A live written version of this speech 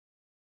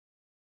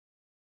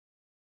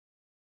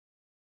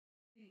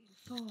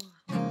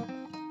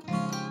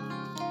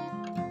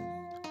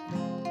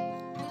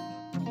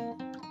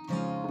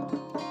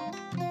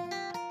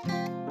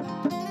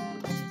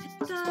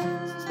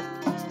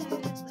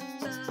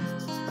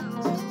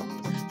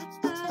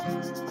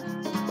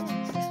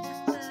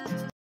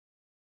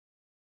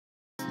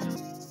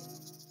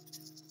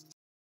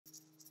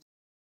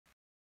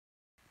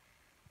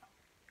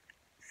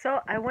So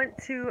I went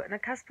to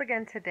Nakusp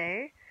again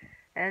today.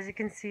 As you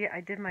can see, I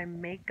did my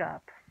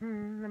makeup.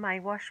 I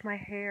washed my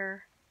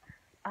hair.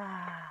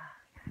 Ah,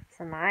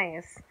 so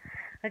nice.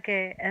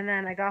 Okay, and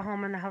then I got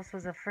home and the house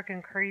was a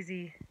freaking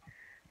crazy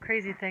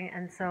thing.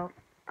 And so,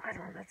 I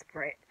don't know, that's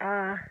bright.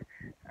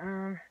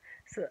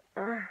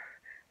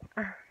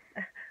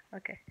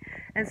 Okay.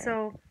 And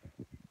so,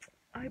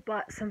 I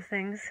bought some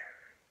things.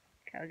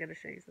 Okay, I gotta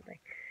show you something.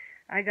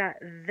 I got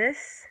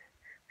this.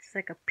 It's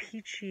like a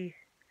peachy.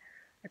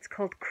 It's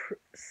called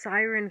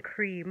Siren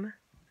Cream. Look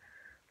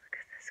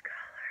at this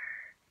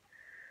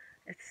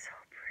color. It's so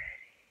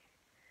pretty.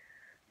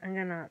 I'm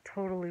gonna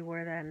totally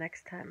wear that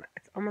next time.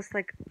 It's almost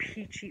like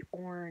peachy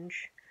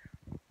orange.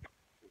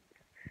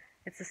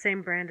 It's the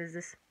same brand as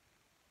this.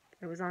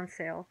 It was on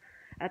sale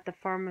at the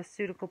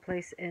pharmaceutical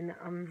place in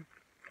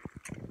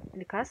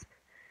Nakusp.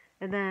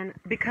 And then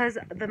because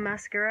the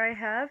mascara I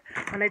have,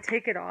 when I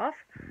take it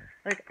off,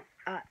 like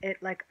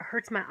it like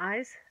hurts my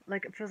eyes.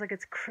 Like it feels like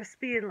it's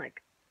crispy and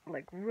like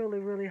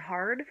really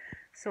hard.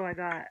 So I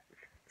got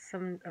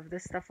some of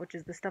this stuff, which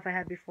is the stuff I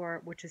had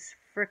before, which is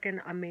freaking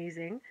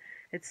amazing.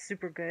 It's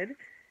super good.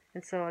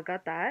 And so I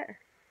got that.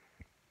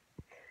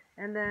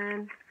 And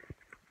then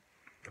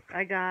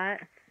I got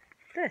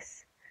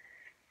this,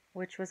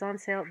 which was on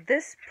sale.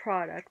 This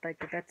product,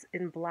 like that's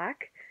in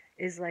black,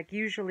 is like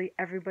usually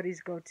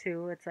everybody's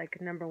go-to. It's like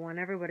 #1.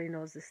 Everybody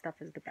knows this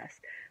stuff is the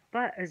best,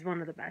 but is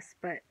one of the best.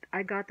 But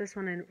I got this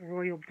one in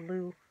royal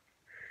blue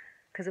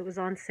because it was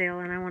on sale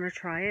and I want to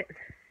try it.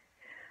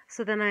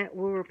 So then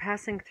we were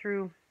passing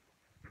through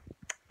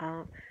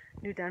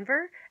New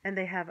Denver, and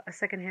they have a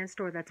secondhand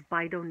store that's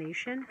by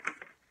donation.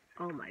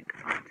 Oh my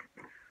god,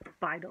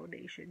 by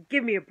donation.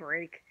 Give me a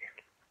break.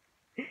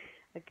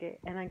 Okay,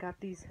 and I got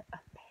these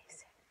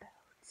amazing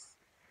boots.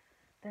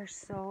 They're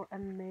so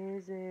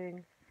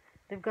amazing.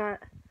 They've got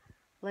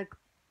like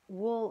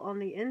wool on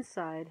the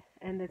inside,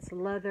 and it's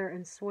leather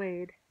and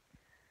suede.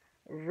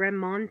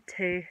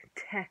 Remonte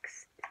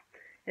text.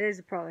 It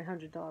is probably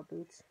 $100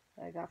 boots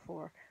that I got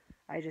for.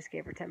 I just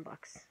gave her $10.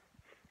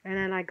 And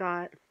then I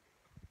got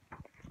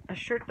a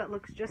shirt that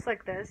looks just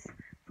like this,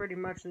 pretty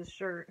much this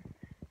shirt.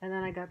 And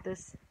then I got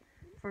this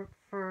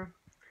for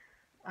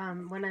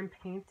when I'm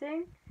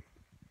painting.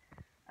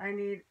 I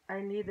need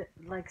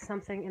like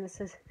something, and it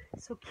says,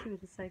 it's so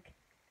cute. It's like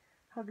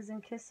hugs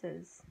and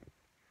kisses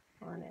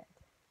on it.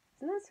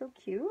 Isn't that so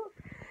cute?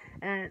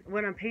 And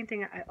when I'm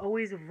painting, I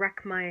always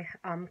wreck my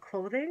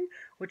clothing,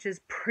 which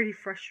is pretty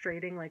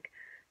frustrating. Like,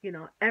 you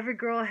know, every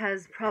girl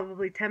has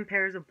probably 10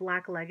 pairs of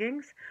black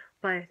leggings,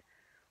 but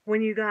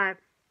when you got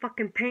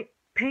fucking paint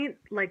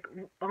like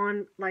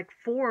on like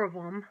 4 of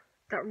them,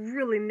 that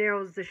really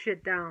narrows the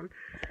shit down.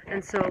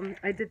 And so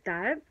I did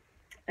that.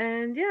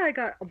 And yeah, I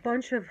got a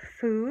bunch of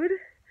food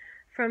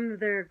from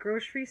their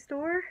grocery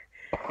store,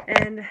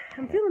 and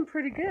I'm feeling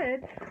pretty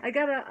good. I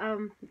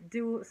gotta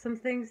do some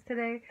things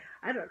today.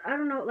 I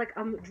don't know, like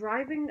I'm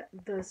driving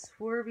the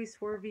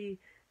swervy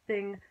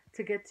thing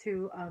to get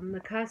to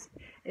Nakusp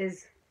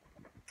is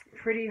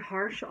pretty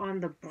harsh on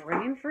the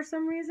brain for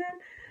some reason.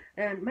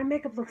 And my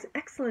makeup looks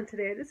excellent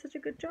today. I did such a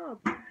good job.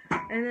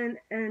 And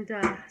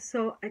then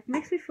so it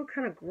makes me feel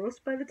kind of gross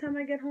by the time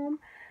I get home.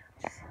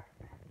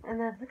 And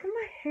then look at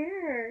my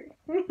hair.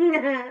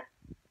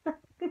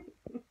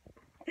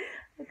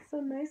 It's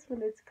so nice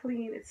when it's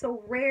clean. It's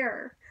so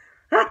rare.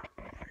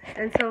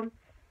 And so,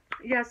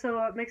 yeah,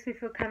 so it makes me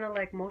feel kind of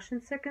like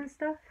motion sick and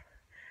stuff.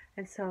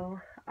 And so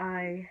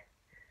I,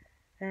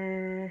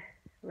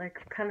 like,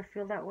 kind of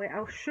feel that way.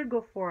 I should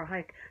go for a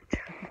hike.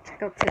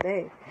 Check out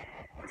today.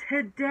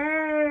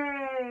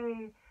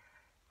 Today.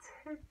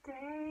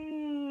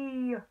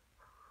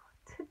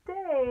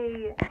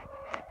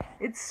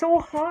 It's so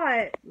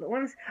hot.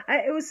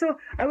 I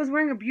was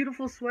wearing a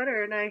beautiful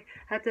sweater, and I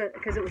had to,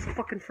 because it was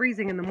fucking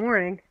freezing in the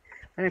morning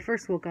when I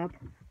first woke up.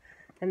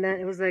 And then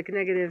it was like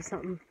negative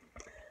something.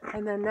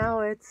 And then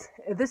now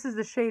this is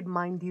the shade,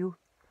 mind you,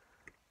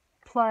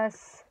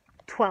 plus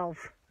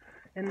 12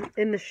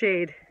 in the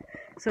shade.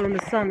 So in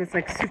the sun, it's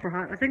like super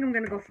hot. I think I'm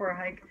going to go for a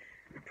hike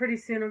pretty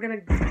soon. I'm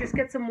going to just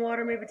get some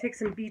water, maybe take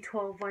some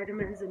B12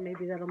 vitamins, and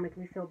maybe that'll make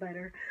me feel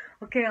better.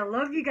 Okay, I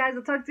love you guys.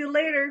 I'll talk to you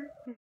later.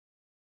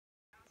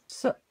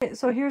 So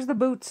here's the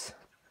boots.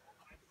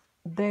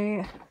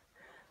 They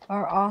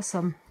are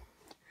awesome.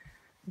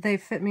 They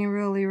fit me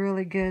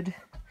really good.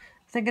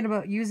 Thinking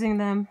about using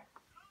them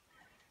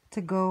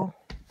to go.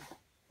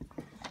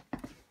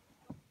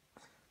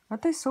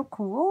 Aren't they so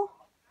cool?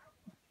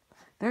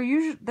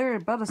 They're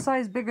about a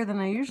size bigger than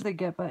I usually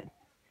get, but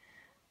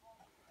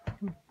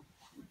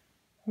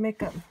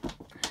makeup.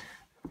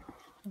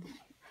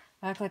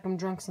 I act like I'm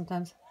drunk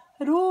sometimes.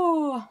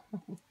 Hello.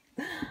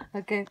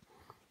 Okay.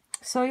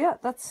 So yeah,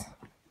 that's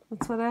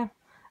what I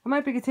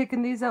might be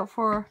taking these out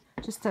for,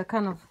 just to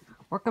kind of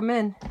work them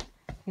in.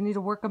 You need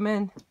to work them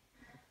in.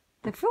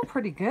 They feel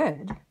pretty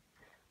good.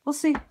 We'll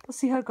see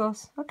how it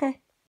goes. Okay.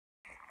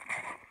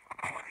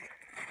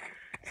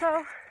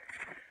 So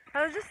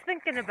I was just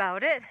thinking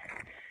about it,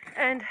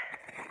 and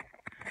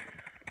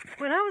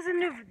when I was in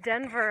New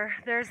Denver,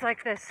 there's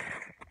like this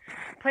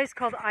place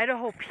called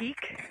Idaho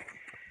Peak,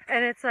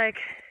 and it's like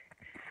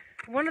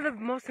one of the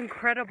most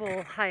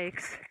incredible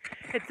hikes.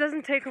 It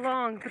doesn't take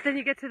long, but then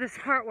you get to this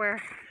part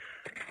where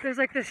there's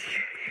like this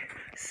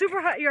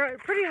super high, you're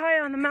pretty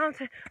high on the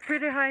mountain,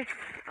 pretty high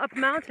up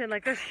mountain,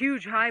 like there's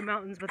huge high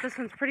mountains, but this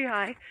one's pretty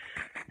high,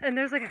 and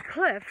there's like a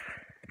cliff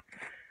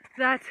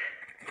that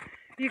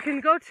you can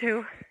go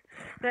to,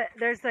 that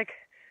there's like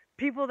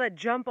people that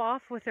jump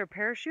off with their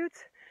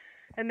parachutes,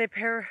 and they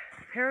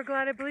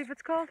paraglide, I believe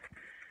it's called,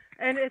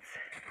 and it's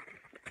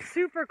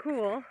super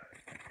cool.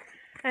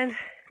 And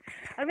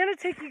I'm gonna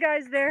take you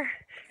guys there.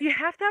 You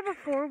have to have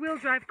a 4-wheel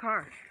drive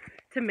car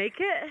to make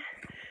it.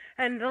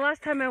 And the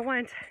last time I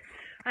went,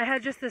 I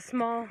had just a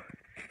small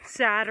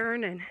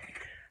Saturn, and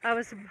I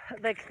was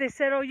like, they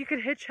said, oh, you could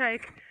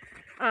hitchhike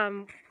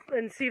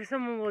and see if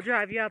someone will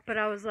drive you up, but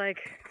I was like,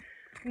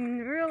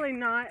 really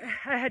not.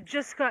 I had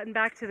just gotten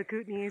back to the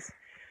Kootenays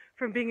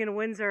from being in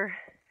Windsor,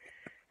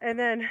 and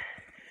then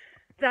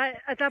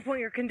at that point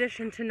you're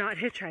conditioned to not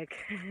hitchhike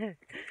because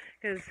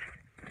there's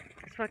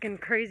fucking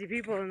crazy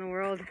people in the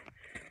world,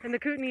 and the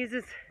Kootenays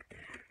is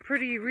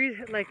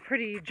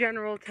pretty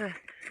general to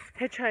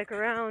hitchhike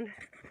around.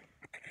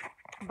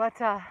 But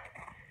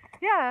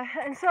yeah,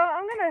 and so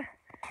I'm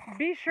gonna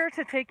be sure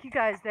to take you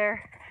guys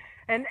there,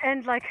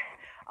 and like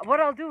what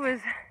I'll do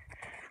is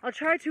I'll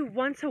try to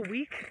once a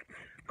week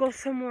go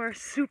somewhere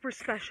super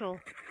special,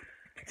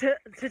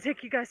 to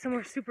take you guys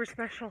somewhere super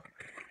special,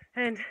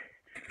 and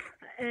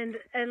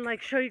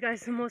like show you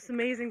guys the most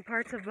amazing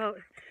parts about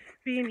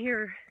being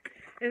here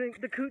in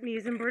the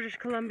Kootenays in British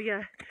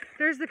Columbia.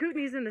 There's the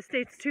Kootenays in the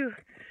States too,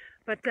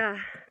 but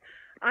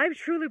I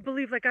truly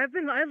believe, like I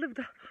lived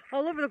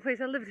all over the place.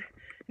 I lived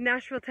in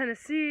Nashville,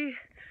 Tennessee.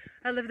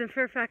 I lived in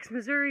Fairfax,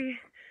 Missouri.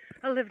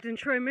 I lived in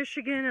Troy,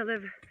 Michigan. I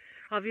live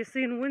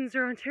obviously in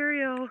Windsor,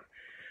 Ontario.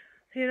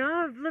 You know,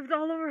 I've lived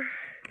all over,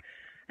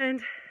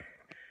 and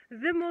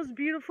the most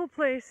beautiful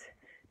place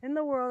in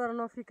the world, I don't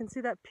know if you can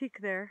see that peak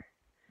there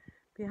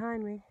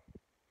behind me,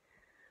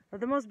 but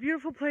the most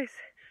beautiful place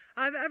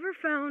I've ever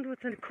found,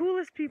 with the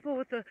coolest people,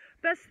 with the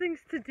best things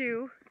to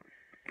do,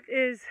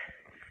 is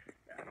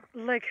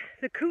like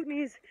the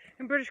Kootenays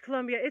in British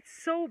Columbia. It's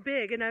so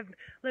big, and I've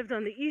lived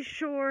on the East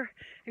Shore,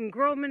 in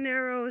Grosvenor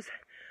Narrows.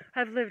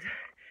 I've lived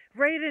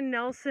right in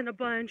Nelson a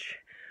bunch,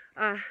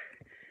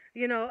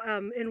 you know,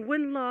 in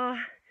Winlaw.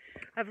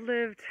 I've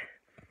lived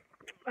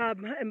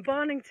in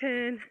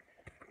Bonington,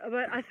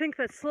 but I think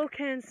that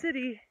Slocan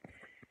City,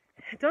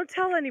 don't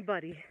tell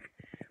anybody,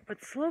 but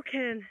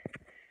Slocan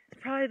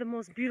is probably the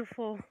most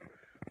beautiful,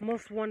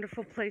 most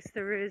wonderful place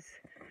there is.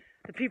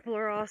 The people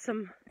are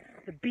awesome.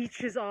 The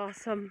beach is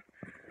awesome.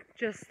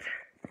 Just,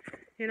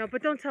 you know,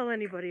 but don't tell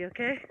anybody,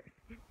 okay?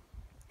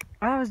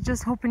 I was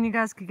just hoping you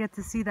guys could get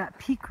to see that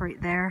peak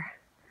right there.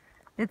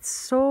 It's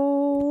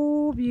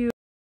so beautiful.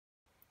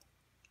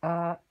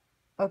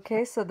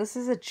 Okay, so this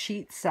is a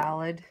cheat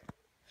salad.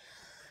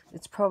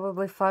 It's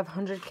probably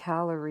 500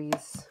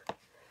 calories,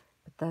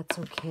 but that's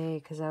okay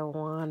because I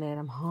want it.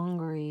 I'm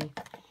hungry.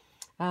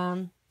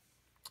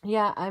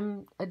 Yeah,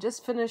 I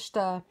just finished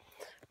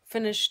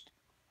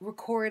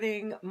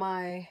recording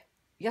my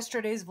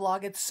yesterday's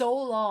vlog. It's so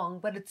long,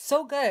 but it's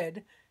so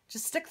good.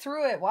 Just stick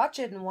through it, watch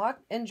it, and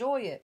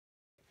enjoy it.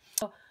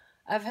 So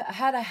I've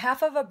had a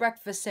half of a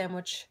breakfast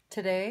sandwich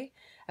today.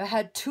 I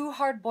had 2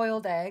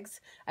 hard-boiled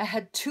eggs. I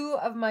had 2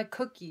 of my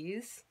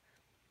cookies,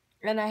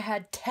 and I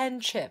had 10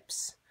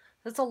 chips.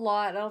 That's a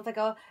lot. I don't think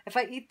if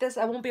I eat this,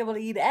 I won't be able to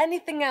eat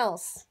anything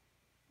else.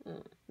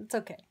 It's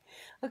okay.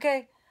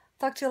 Okay,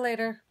 talk to you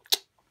later.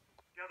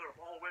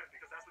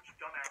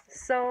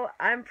 So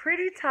I'm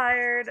pretty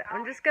tired.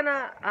 I'm just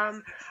gonna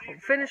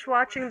finish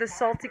watching the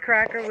Salty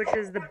Cracker, which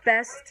is the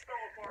best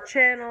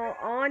channel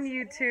on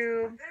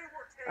YouTube.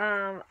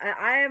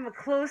 I am a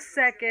close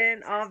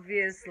second,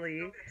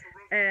 obviously,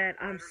 and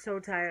I'm so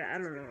tired. I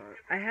don't know.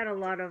 I had a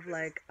lot of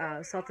like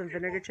salt and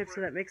vinegar chips,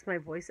 so that makes my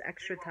voice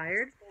extra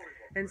tired.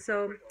 And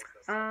so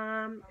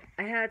I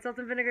had salt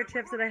and vinegar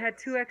chips, and I had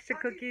 2 extra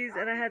cookies,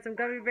 and I had some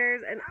gummy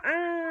bears, and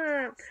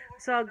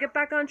so I'll get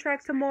back on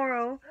track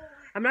tomorrow.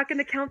 I'm not going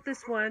to count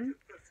this one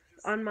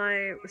on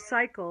my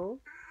cycle,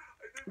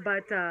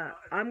 but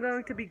I'm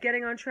going to be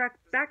getting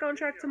back on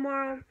track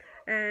tomorrow,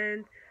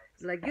 and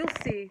like you'll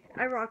see,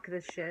 I rock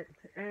this shit,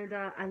 and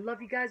I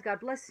love you guys. God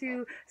bless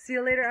you. See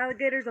you later,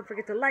 alligators. Don't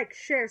forget to like,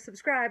 share,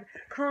 subscribe,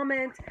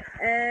 comment,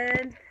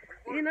 and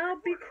you know,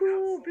 be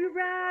cool, be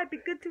rad, be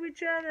good to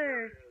each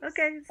other.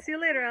 Okay, see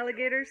you later,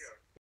 alligators.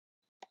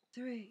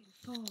 3,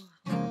 4.